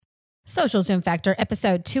Social Zoom Factor,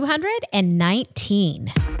 episode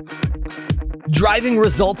 219. Driving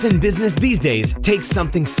results in business these days takes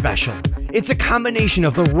something special. It's a combination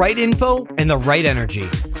of the right info and the right energy.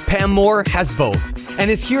 Pam Moore has both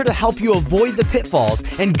and is here to help you avoid the pitfalls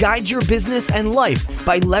and guide your business and life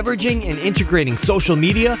by leveraging and integrating social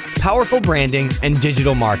media, powerful branding, and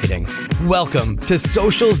digital marketing. Welcome to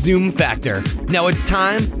Social Zoom Factor. Now it's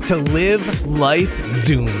time to live life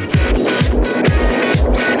zoomed.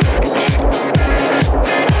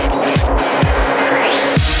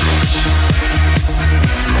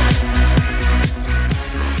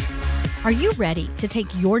 Are you ready to take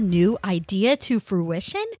your new idea to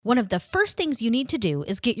fruition? One of the first things you need to do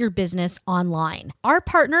is get your business online. Our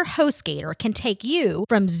partner HostGator can take you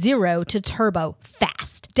from zero to turbo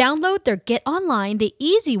fast. Download their Get Online the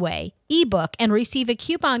Easy Way ebook and receive a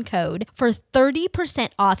coupon code for 30%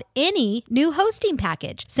 off any new hosting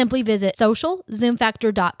package. Simply visit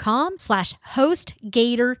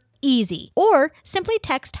socialzoomfactor.com/HostGatorEasy or simply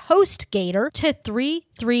text HostGator to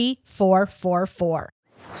 33444.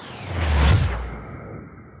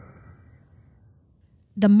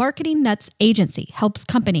 The Marketing Nuts Agency helps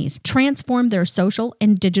companies transform their social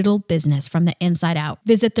and digital business from the inside out.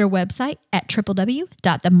 Visit their website at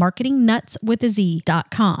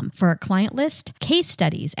www.themarketingnutswithaz.com for a client list, case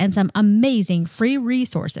studies, and some amazing free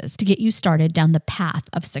resources to get you started down the path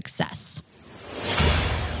of success.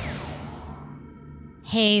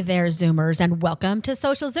 Hey there, Zoomers, and welcome to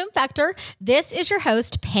Social Zoom Factor. This is your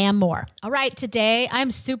host, Pam Moore. All right, today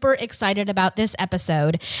I'm super excited about this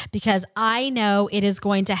episode because I know it is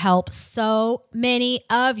going to help so many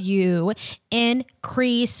of you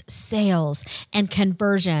increase sales and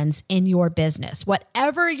conversions in your business.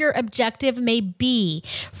 Whatever your objective may be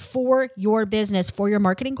for your business, for your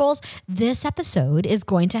marketing goals, this episode is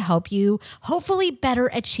going to help you hopefully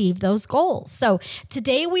better achieve those goals. So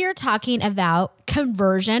today we are talking about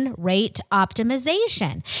conversion rate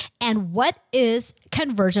optimization. And what is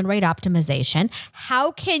conversion rate optimization?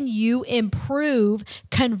 How can you improve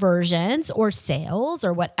conversions or sales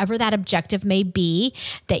or whatever that objective may be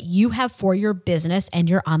that you have for your business and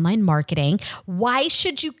your online marketing? Why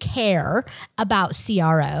should you care about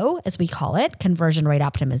CRO, as we call it, conversion rate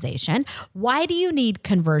optimization? Why do you need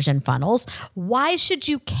conversion funnels? Why should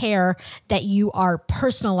you care that you are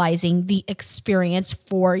personalizing the experience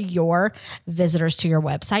for your visitors to your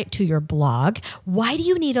website, to your blog? Why do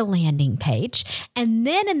you need a landing page? And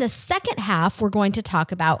then in the second half, we're going to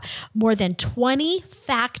talk about more than 20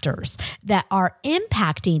 factors that are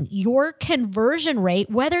impacting your conversion rate,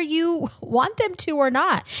 whether you want them to or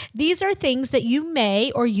not. These are things that you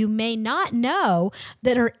may or you may not know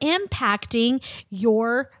that are impacting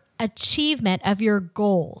your achievement of your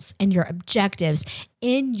goals and your objectives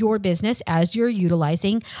in your business as you're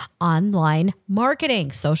utilizing online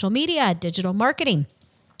marketing, social media, digital marketing.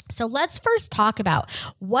 So let's first talk about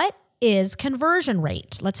what is conversion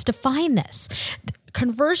rate. Let's define this.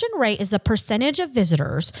 Conversion rate is the percentage of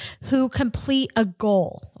visitors who complete a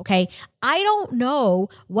goal, okay? I don't know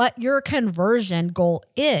what your conversion goal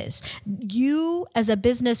is. You as a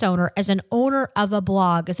business owner, as an owner of a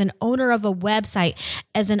blog, as an owner of a website,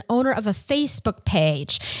 as an owner of a Facebook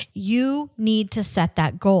page, you need to set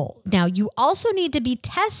that goal. Now, you also need to be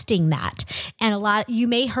testing that. And you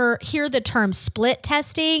may hear the term split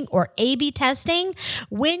testing or A/B testing.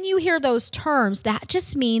 When you hear those terms, that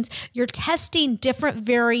just means you're testing different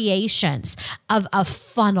variations of a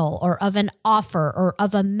funnel or of an offer or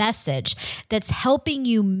of a message that's helping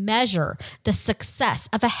you measure the success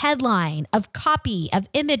of a headline, of copy, of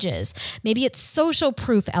images. Maybe it's social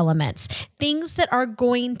proof elements, things that are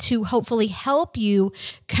going to hopefully help you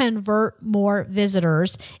convert more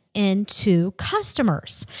visitors into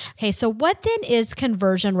customers. Okay, so what then is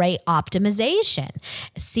conversion rate optimization?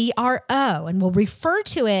 CRO, and we'll refer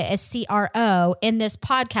to it as CRO in this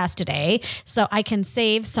podcast today so I can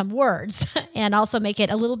save some words and also make it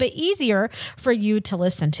a little bit easier for you to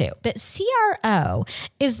listen to. But CRO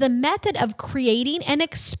is the method of creating an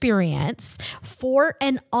experience for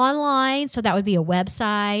an online, so that would be a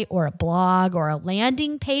website or a blog or a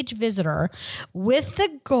landing page visitor, with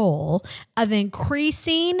the goal of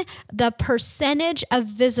increasing the percentage of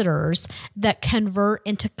visitors that convert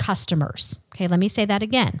into customers. Okay, let me say that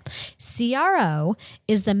again. CRO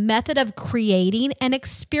is the method of creating an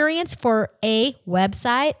experience for a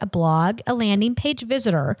website, a blog, a landing page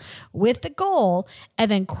visitor with the goal of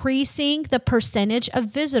increasing the percentage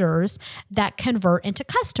of visitors that convert into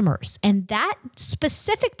customers. And that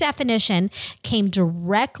specific definition came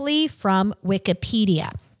directly from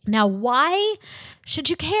Wikipedia. Now, why should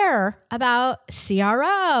you care about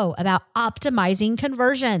CRO, about optimizing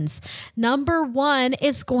conversions? Number one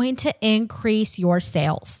is going to increase your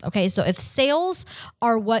sales. Okay, so if sales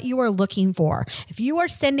are what you are looking for, if you are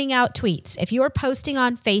sending out tweets, if you are posting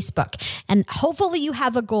on Facebook, and hopefully you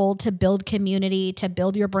have a goal to build community, to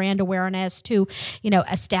build your brand awareness, to,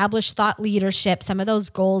 establish thought leadership, some of those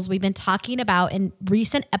goals we've been talking about in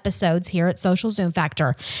recent episodes here at Social Zoom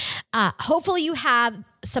Factor. Hopefully you have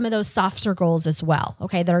some of those softer goals as well,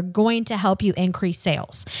 okay, that are going to help you increase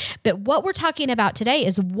sales. But what we're talking about today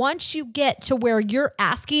is once you get to where you're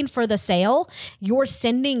asking for the sale, you're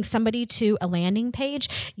sending somebody to a landing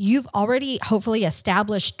page, you've already hopefully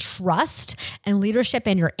established trust and leadership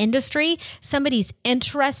in your industry. Somebody's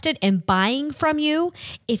interested in buying from you.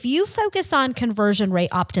 If you focus on conversion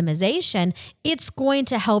rate optimization, it's going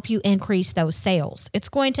to help you increase those sales. It's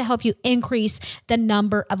going to help you increase the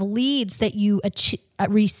number of leads that you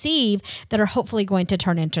receive that are hopefully going to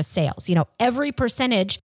turn into sales. Every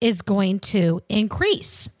percentage is going to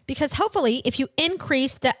increase because hopefully if you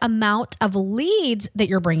increase the amount of leads that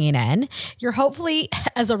you're bringing in, you're hopefully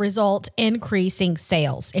as a result increasing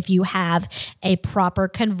sales if you have a proper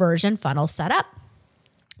conversion funnel set up.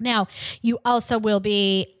 Now, you also will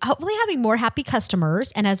be hopefully having more happy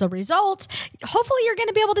customers. And as a result, hopefully you're going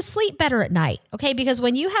to be able to sleep better at night. Okay. Because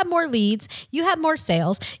when you have more leads, you have more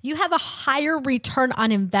sales, you have a higher return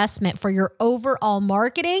on investment for your overall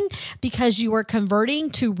marketing because you are converting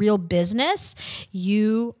to real business.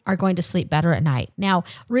 You are going to sleep better at night. Now,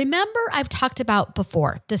 remember I've talked about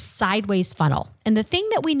before the sideways funnel. And the thing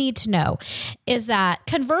that we need to know is that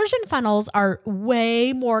conversion funnels are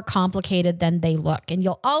way more complicated than they look. And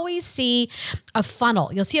you'll always see a funnel.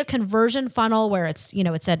 You'll see a conversion funnel where it's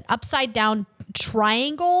an upside down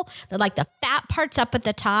triangle that like the fat part's up at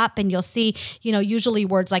the top. And you'll see, usually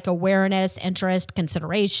words like awareness, interest,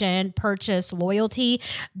 consideration, purchase, loyalty,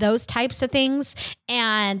 those types of things.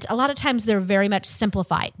 And a lot of times they're very much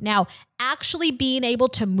simplified. Now, actually being able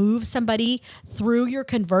to move somebody through your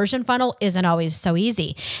conversion funnel isn't always so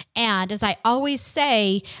easy. And as I always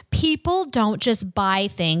say, people don't just buy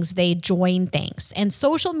things, they join things. And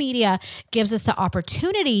social media gives us the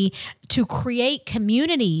opportunity to create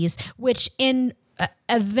communities, which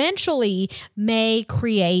eventually may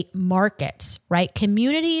create markets, right?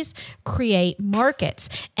 Communities create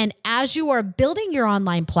markets. And as you are building your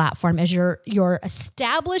online platform, as you're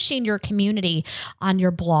establishing your community on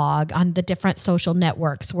your blog, on the different social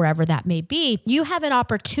networks, wherever that may be, you have an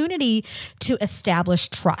opportunity to establish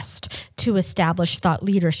trust, to establish thought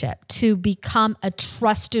leadership, to become a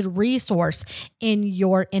trusted resource in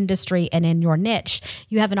your industry and in your niche.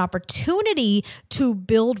 You have an opportunity to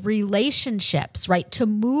build relationships, right? To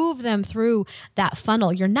move them through that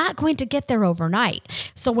funnel. You're not going to get there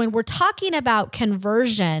overnight. So when we're talking about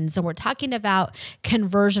conversions and we're talking about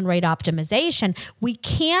conversion rate optimization, we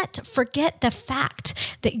can't forget the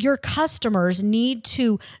fact that your customers need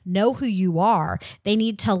to know who you are. They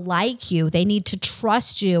need to like you. They need to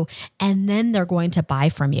trust you. And then they're going to buy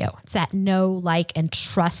from you. It's that know, like, and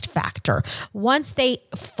trust factor. Once they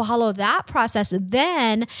follow that process,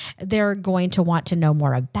 then they're going to want to know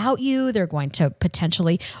more about you. They're going to potentially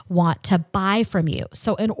want to buy from you.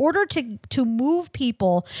 So in order to move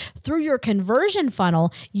people through your conversion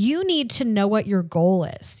funnel, you need to know what your goal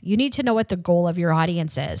is. You need to know what the goal of your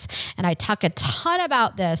audience is. And I talk a ton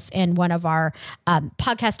about this in one of our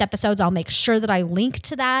podcast episodes. I'll make sure that I link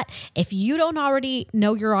to that. If you don't already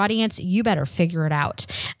know your audience, you better figure it out.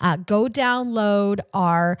 Go download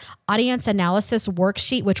our audience analysis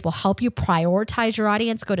worksheet, which will help you prioritize your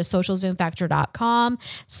audience. Go to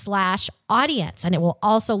socialzoomfactor.com/audience. And it will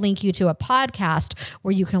also link you to a podcast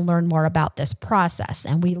where you can learn more about this process.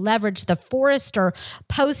 And we leverage the Forrester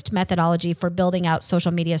Post methodology for building out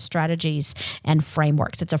social media strategies and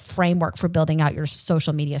frameworks. It's a framework for building out your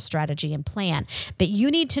social media strategy and plan. But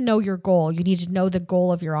you need to know your goal. You need to know the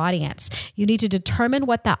goal of your audience. You need to determine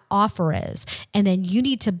what that offer is. And then you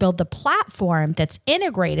need to build the platform that's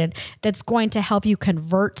integrated that's going to help you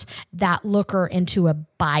convert that looker into a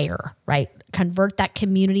buyer, right? Convert that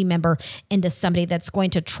community member into somebody that's going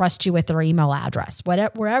to trust you with their email address.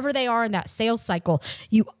 Wherever they are in that sales cycle,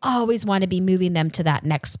 you always want to be moving them to that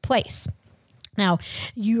next place. Now,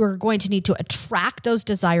 you are going to need to attract those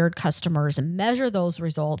desired customers and measure those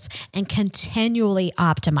results and continually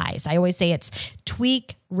optimize. I always say it's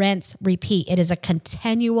tweak, rinse, repeat. It is a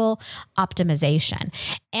continual optimization.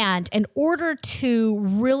 And in order to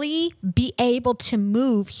really be able to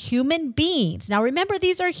move human beings, now remember,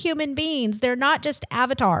 these are human beings. They're not just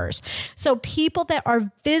avatars. So people that are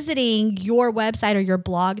visiting your website or your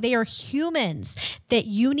blog, they are humans that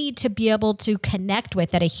you need to be able to connect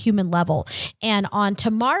with at a human level. And on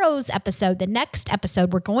tomorrow's episode, the next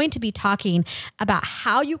episode, we're going to be talking about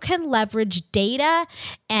how you can leverage data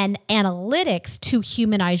and analytics to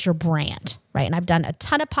humanize your brand. Right. And I've done a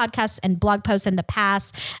ton of podcasts and blog posts in the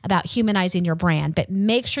past about humanizing your brand, but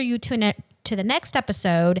make sure you tune in to the next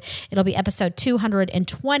episode. It'll be episode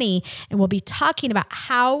 220, and we'll be talking about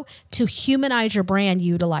how to humanize your brand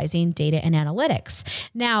utilizing data and analytics.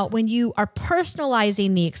 Now, when you are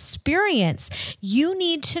personalizing the experience, you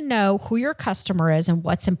need to know who your customer is and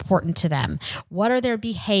what's important to them. What are their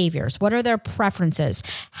behaviors? What are their preferences?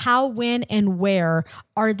 How, when, and where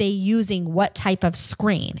are they using what type of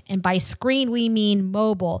screen? And by screen, we mean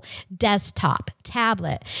mobile, desktop,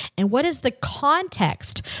 tablet. And what is the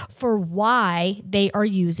context for why they are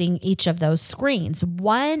using each of those screens?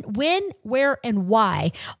 When, where, and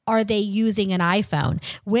why are they using an iPhone?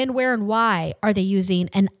 When, where, and why are they using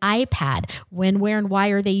an iPad? When, where, and why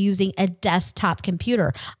are they using a desktop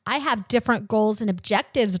computer? I have different goals and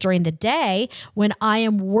objectives during the day when I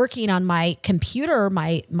am working on my computer,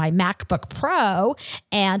 my MacBook Pro,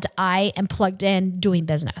 and I am plugged in doing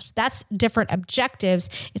business. That's different objectives.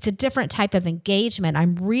 It's a different type of engagement.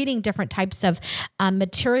 I'm reading different types of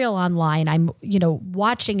material online. I'm,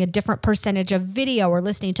 watching a different percentage of video or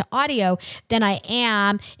listening to audio than I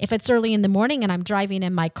am if it's early in the morning and I'm driving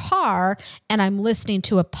in my car and I'm listening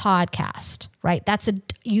to a podcast, right?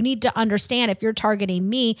 You need to understand, if you're targeting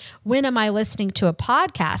me, when am I listening to a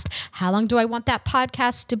podcast? How long do I want that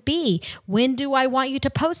podcast to be? When do I want you to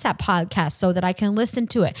post that podcast so that I can listen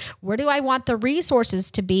to it? Where do I want the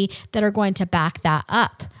resources to be that are going to back that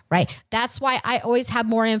up? Right? That's why I always have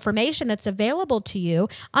more information that's available to you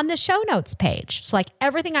on the show notes page. So like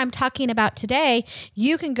everything I'm talking about today,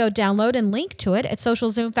 you can go download and link to it at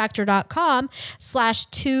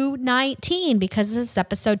socialzoomfactor.com/219 because this is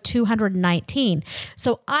episode 219.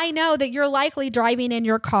 So I know that you're likely driving in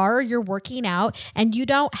your car, you're working out, and you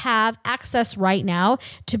don't have access right now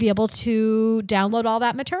to be able to download all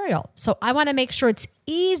that material. So I want to make sure it's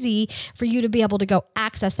easy for you to be able to go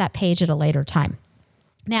access that page at a later time.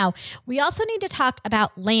 Now, we also need to talk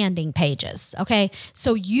about landing pages, okay?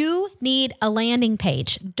 So you need a landing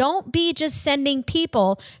page. Don't be just sending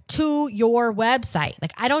people to your website.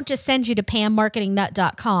 Like, I don't just send you to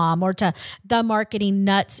pammarketingnut.com or to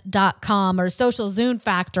themarketingnuts.com or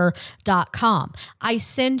socialzoomfactor.com. I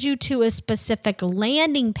send you to a specific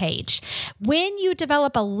landing page. When you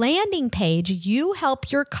develop a landing page, you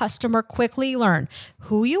help your customer quickly learn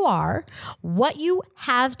who you are, what you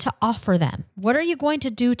have to offer them. What are you going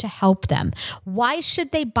to do to help them? Why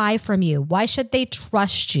should they buy from you? Why should they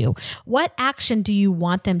trust you? What action do you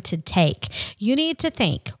want them to take? You need to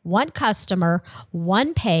think one customer,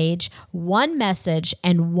 one page, one message,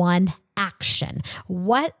 and one action.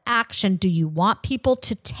 What action do you want people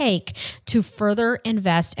to take to further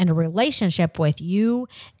invest in a relationship with you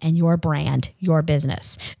and your brand, your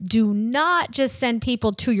business? Do not just send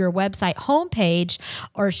people to your website homepage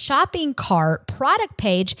or shopping cart product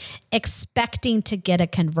page expecting to get a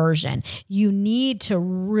conversion. You need to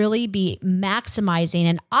really be maximizing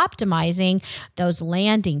and optimizing those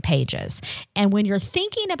landing pages. And when you're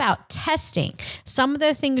thinking about testing, some of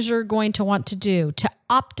the things you're going to want to do to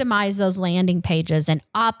optimize those landing pages and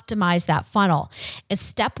optimize that funnel is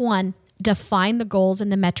step 1, define the goals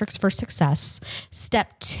and the metrics for success.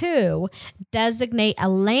 Step 2, designate a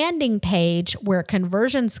landing page where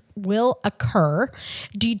conversions will occur.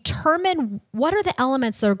 Determine what are the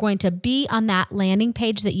elements that are going to be on that landing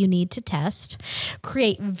page that you need to test.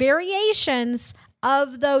 Create variations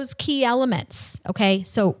of those key elements. Okay.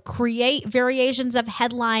 So create variations of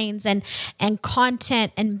headlines and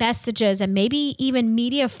content and messages and maybe even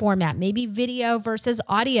media format, maybe video versus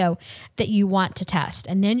audio that you want to test.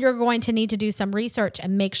 And then you're going to need to do some research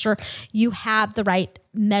and make sure you have the right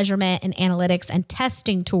measurement and analytics and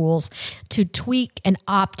testing tools to tweak and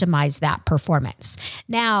optimize that performance.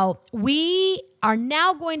 Now, we are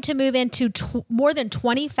now going to move into more than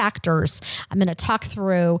 20 factors I'm going to talk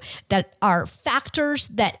through that are factors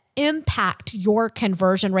that impact your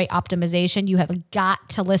conversion rate optimization. You have got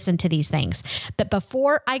to listen to these things. But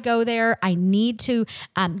before I go there, I need to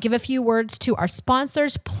give a few words to our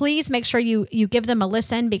sponsors. Please make sure you give them a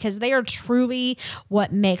listen because they are truly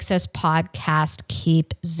what makes this podcast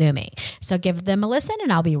keep zooming. So give them a listen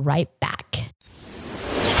and I'll be right back.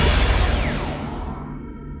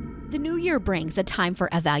 The new year brings a time for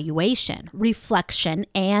evaluation, reflection,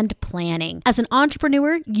 and planning. As an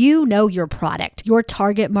entrepreneur, you know your product, your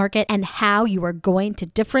target market, and how you are going to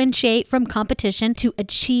differentiate from competition to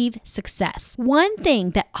achieve success. One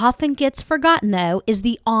thing that often gets forgotten, though, is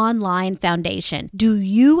the online foundation. Do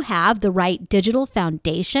you have the right digital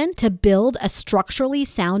foundation to build a structurally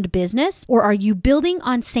sound business, or are you building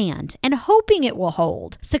on sand and hoping it will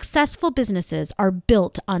hold? Successful businesses are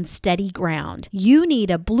built on steady ground. You need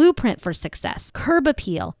a blueprint for success, curb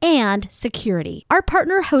appeal, and security. Our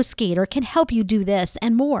partner HostGator can help you do this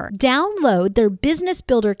and more. Download their Business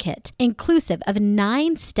Builder Kit, inclusive of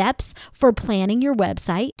 9 steps for planning your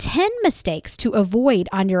website, 10 mistakes to avoid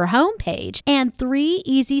on your homepage, and 3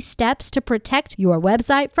 easy steps to protect your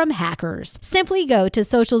website from hackers. Simply go to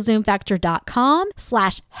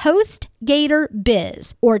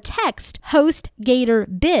socialzoomfactor.com/HostGatorBiz or text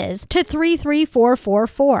HostGatorBiz to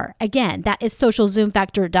 33444. Again, that is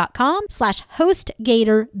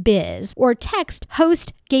socialzoomfactor.com/HostGatorBiz or text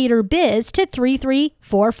HostGatorBiz to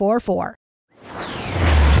 33444.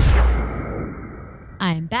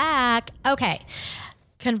 I'm back. Okay.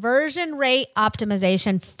 Conversion rate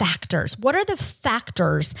optimization factors. What are the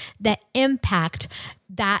factors that impact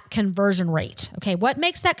that conversion rate? Okay, what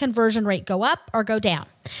makes that conversion rate go up or go down?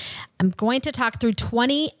 I'm going to talk through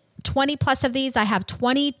 20 plus of these. I have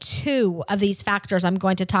 22 of these factors I'm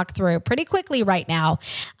going to talk through pretty quickly right now.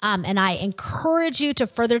 And I encourage you to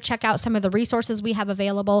further check out some of the resources we have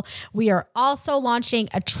available. We are also launching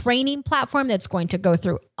a training platform that's going to go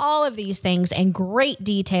through all of these things in great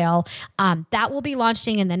detail. That will be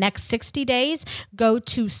launching in the next 60 days. Go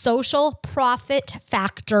to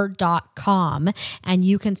socialprofitfactor.com and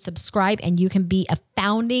you can subscribe and you can be a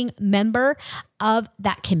founding member of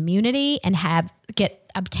that community and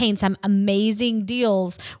obtain some amazing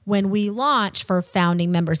deals when we launch for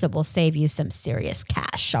founding members that will save you some serious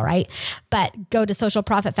cash. All right. But go to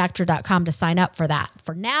socialprofitfactor.com to sign up for that.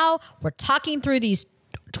 For now, we're talking through these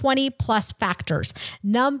 20 plus factors.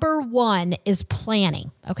 Number 1 is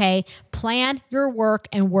planning. Okay. Plan your work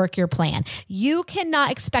and work your plan. You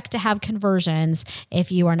cannot expect to have conversions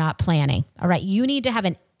if you are not planning. All right. You need to have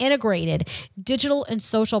an integrated digital and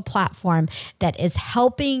social platform that is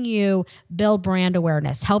helping you build brand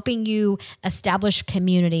awareness, helping you establish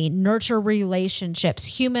community, nurture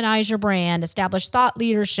relationships, humanize your brand, establish thought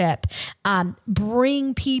leadership,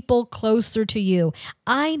 bring people closer to you.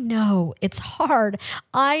 I know it's hard.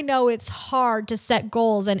 I know it's hard to set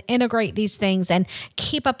goals and integrate these things and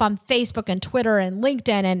keep up on Facebook and Twitter and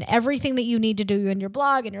LinkedIn and everything that you need to do in your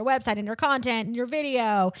blog and your website and your content and your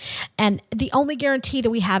video. And the only guarantee that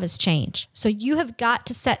we have is change. So you have got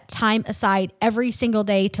to set time aside every single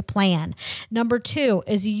day to plan. Number 2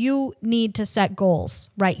 is you need to set goals,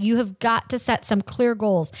 right? You have got to set some clear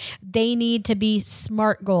goals. They need to be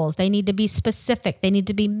SMART goals. They need to be specific. They need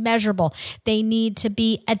to be measurable. They need to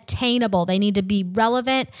be attainable. They need to be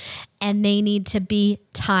relevant and they need to be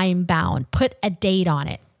time bound. Put a date on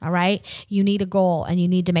it. All right. You need a goal and you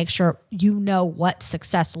need to make sure you know what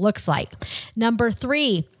success looks like. Number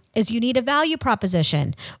 3 is you need a value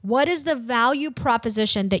proposition. What is the value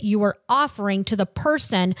proposition that you are offering to the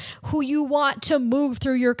person who you want to move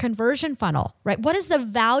through your conversion funnel, right? What is the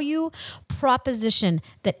value proposition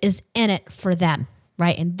that is in it for them,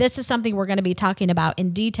 right? And this is something we're going to be talking about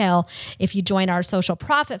in detail if you join our Social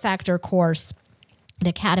Profit Factor course and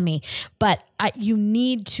academy. But you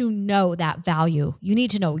need to know that value. You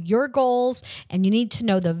need to know your goals and you need to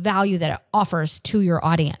know the value that it offers to your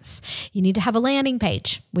audience. You need to have a landing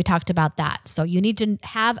page. We talked about that. So you need to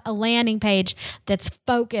have a landing page that's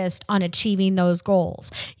focused on achieving those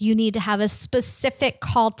goals. You need to have a specific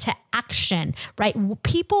call to action, right?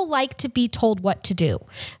 People like to be told what to do.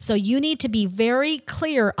 So you need to be very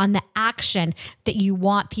clear on the action that you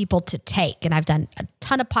want people to take. And I've done a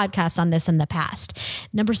ton of podcasts on this in the past.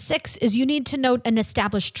 Number 6 is you need to know and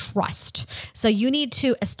establish trust. So you need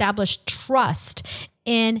to establish trust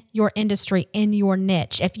in your industry, in your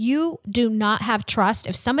niche. If you do not have trust,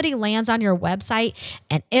 if somebody lands on your website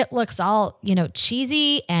and it looks all,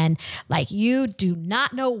 cheesy and like you do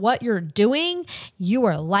not know what you're doing, you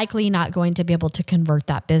are likely not going to be able to convert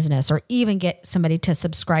that business or even get somebody to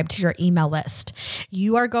subscribe to your email list.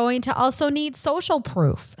 You are going to also need social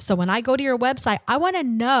proof. So when I go to your website, I want to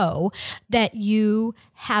know that you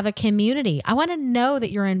have a community. I want to know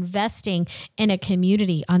that you're investing in a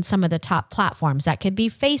community on some of the top platforms. That could be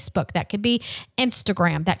Facebook, that could be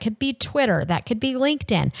Instagram, that could be Twitter, that could be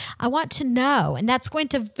LinkedIn. I want to know, and that's going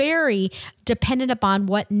to vary dependent upon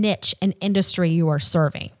what niche and industry you are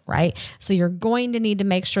serving, right? So you're going to need to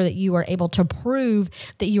make sure that you are able to prove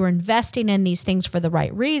that you are investing in these things for the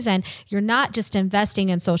right reason. You're not just investing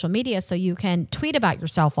in social media so you can tweet about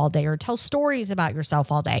yourself all day or tell stories about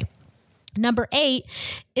yourself all day. Number 8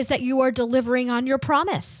 is that you are delivering on your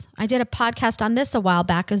promise. I did a podcast on this a while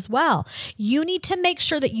back as well. You need to make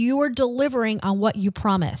sure that you are delivering on what you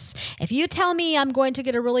promise. If you tell me I'm going to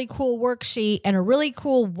get a really cool worksheet and a really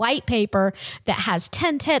cool white paper that has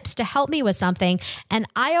 10 tips to help me with something, and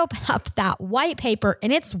I open up that white paper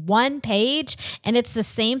and it's 1 page and it's the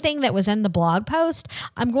same thing that was in the blog post,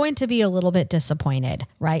 I'm going to be a little bit disappointed,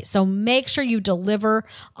 right? So make sure you deliver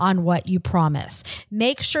on what you promise.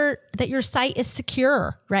 Make sure that your site is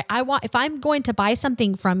secure, right? If I'm going to buy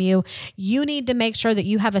something from you, you need to make sure that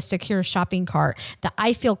you have a secure shopping cart, that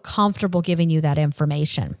I feel comfortable giving you that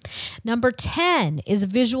information. Number 10 is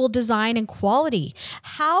visual design and quality.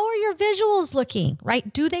 How are your visuals looking,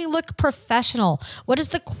 right? Do they look professional? What is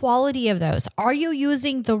the quality of those? Are you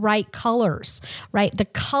using the right colors, right? The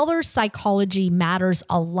color psychology matters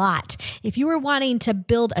a lot. If you are wanting to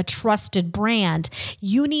build a trusted brand,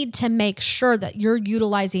 you need to make sure that you're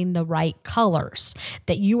utilizing the right colors,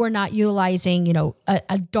 that you are not utilizing,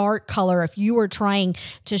 a dark color. If you are trying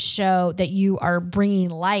to show that you are bringing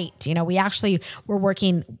light, we're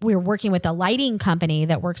working with a lighting company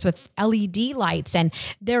that works with LED lights, and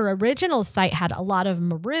their original site had a lot of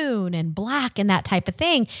maroon and black and that type of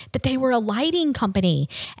thing, but they were a lighting company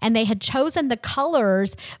and they had chosen the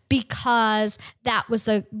colors because that was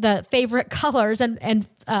the favorite colors and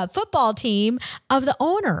football team of the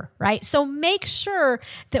owner, right? So make sure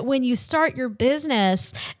that when you start your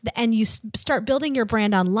business and you start building your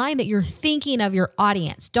brand online, that you're thinking of your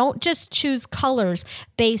audience. Don't just choose colors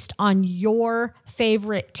based on your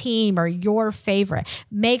favorite team or your favorite.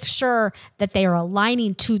 Make sure that they are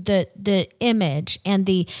aligning to the image and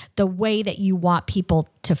the way that you want people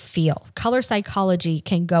to feel. Color psychology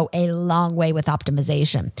can go a long way with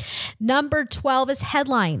optimization. Number 12 is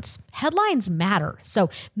headlines. Headlines matter. So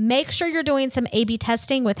make sure you're doing some A/B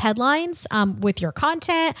testing with headlines, with your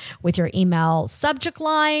content, with your email subject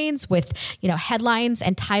lines, with headlines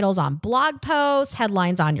and titles on blog posts,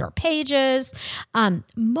 headlines on your pages.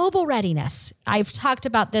 Mobile readiness. I've talked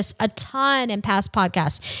about this a ton in past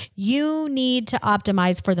podcasts. You need to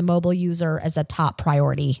optimize for the mobile user as a top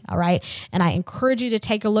priority. All right. And I encourage you to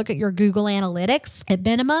take a look at your Google Analytics at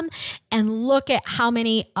minimum and look at how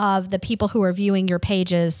many of the people who are viewing your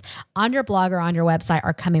pages on your blog or on your website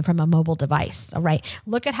are coming from a mobile device. All right.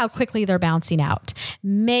 Look at how quickly they're bouncing out.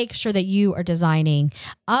 Make sure that you are designing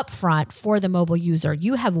upfront for the mobile user.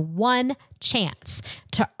 You have one chance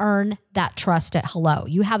to earn that trust at hello.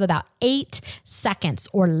 You have about 8 seconds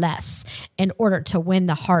or less in order to win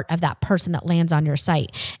the heart of that person that lands on your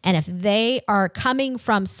site. And if they are coming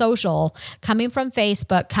from social, coming from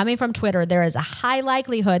Facebook, coming from Twitter, there is a high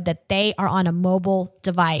likelihood that they are on a mobile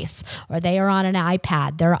device or they are on an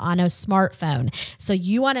iPad, they're on a smartphone. So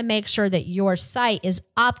you want to make sure that your site is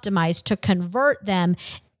optimized to convert them,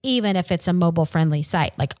 even if it's a mobile friendly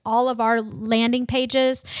site. Like all of our landing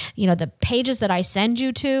pages, the pages that I send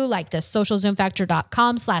you to, like the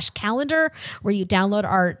socialzoomfactor.com/calendar, where you download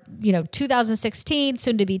our, 2016,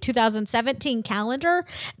 soon to be 2017 calendar,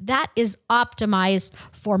 that is optimized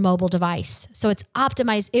for mobile device. So it's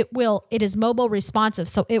optimized. It is mobile responsive.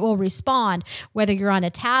 So it will respond whether you're on a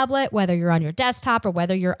tablet, whether you're on your desktop, or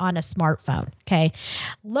whether you're on a smartphone. Okay.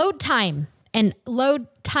 Load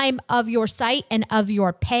time of your site and of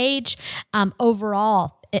your page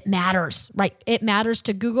overall. It matters, right? It matters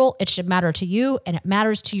to Google. It should matter to you, and it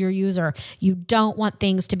matters to your user. You don't want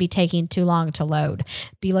things to be taking too long to load.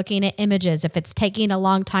 Be looking at images. If it's taking a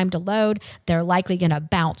long time to load, they're likely going to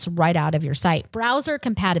bounce right out of your site. Browser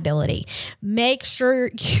compatibility. Make sure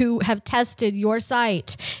you have tested your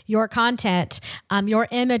site, your content, your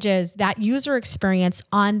images, that user experience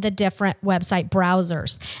on the different website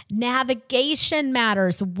browsers. Navigation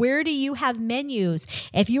matters. Where do you have menus?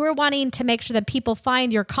 If you are wanting to make sure that people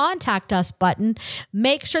find your contact us button,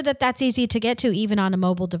 make sure that that's easy to get to even on a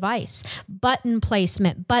mobile device. Button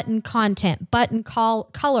placement, button content, button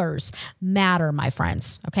colors matter, my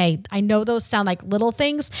friends. Okay. I know those sound like little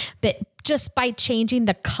things, but just by changing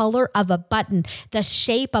the color of a button, the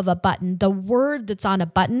shape of a button, the word that's on a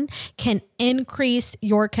button can increase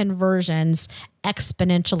your conversions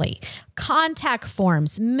exponentially. Contact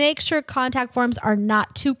forms. Make sure contact forms are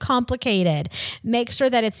not too complicated. Make sure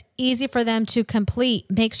that it's easy for them to complete.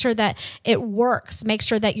 Make sure that it works. Make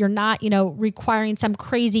sure that you're not, requiring some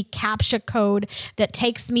crazy CAPTCHA code that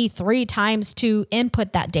takes me 3 times to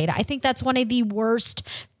input that data. I think that's one of the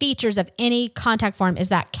worst features of any contact form is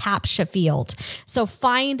that CAPTCHA field. So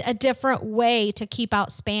find a different way to keep out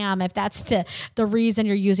spam if that's the reason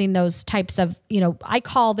you're using those types of, I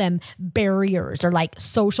call them barriers or like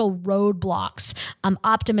social roadblocks,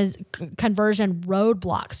 conversion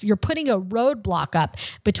roadblocks. You're putting a roadblock up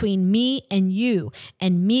between me and you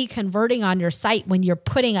and me converting on your site when you're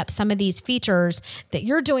putting up some of these features that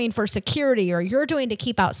you're doing for security or you're doing to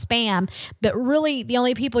keep out spam. But really the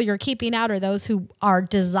only people you're keeping out are those who are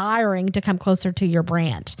desiring to come closer to your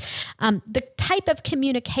brand. The type of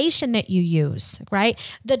communication that you use, right?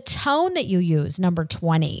 The tone that you use, number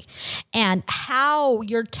 20, and how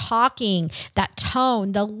you're talking, that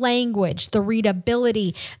tone, the language, the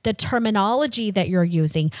readability, the terminology that you're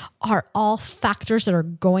using are all factors that are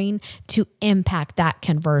going to impact that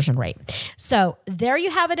conversion rate. So there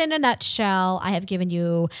you have it in a nutshell. I have given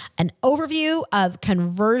you an overview of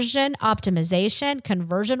conversion optimization,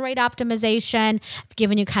 conversion rate optimization. I've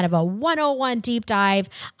given you kind of a 101 deep dive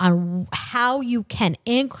on how you can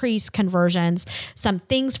increase conversions, some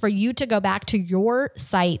things for you to go back to your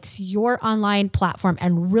sites, your online platform,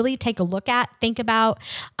 and really take a look at, think about.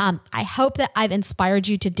 I hope that I've inspired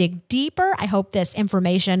you to dig deeper. I hope this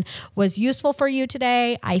information was useful for you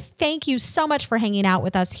today. I thank you so much for hanging out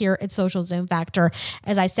with us here at Social Zoom Factor.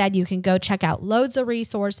 As I said, you can go check out loads of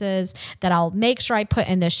resources that I'll make sure I put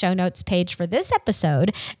in the show notes page for this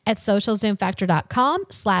episode at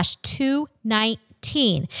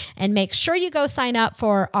socialzoomfactor.com/219. And make sure you go sign up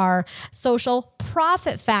for our Social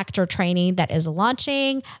Profit Factor training that is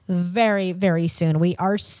launching very, very soon. We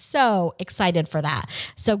are so excited for that.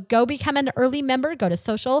 So go become an early member. Go to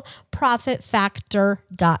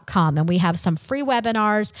socialprofitfactor.com. And we have some free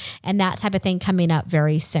webinars and that type of thing coming up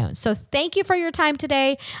very soon. So thank you for your time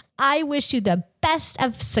today. I wish you the best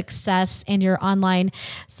of success in your online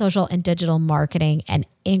social and digital marketing and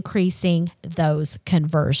increasing those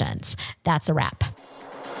conversions. That's a wrap.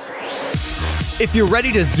 If you're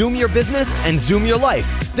ready to Zoom your business and Zoom your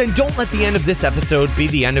life, then don't let the end of this episode be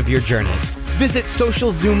the end of your journey. Visit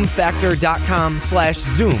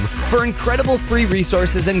socialzoomfactor.com/Zoom for incredible free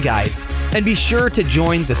resources and guides. And be sure to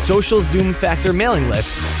join the Social Zoom Factor mailing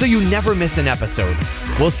list so you never miss an episode.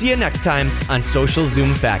 We'll see you next time on Social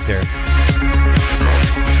Zoom Factor.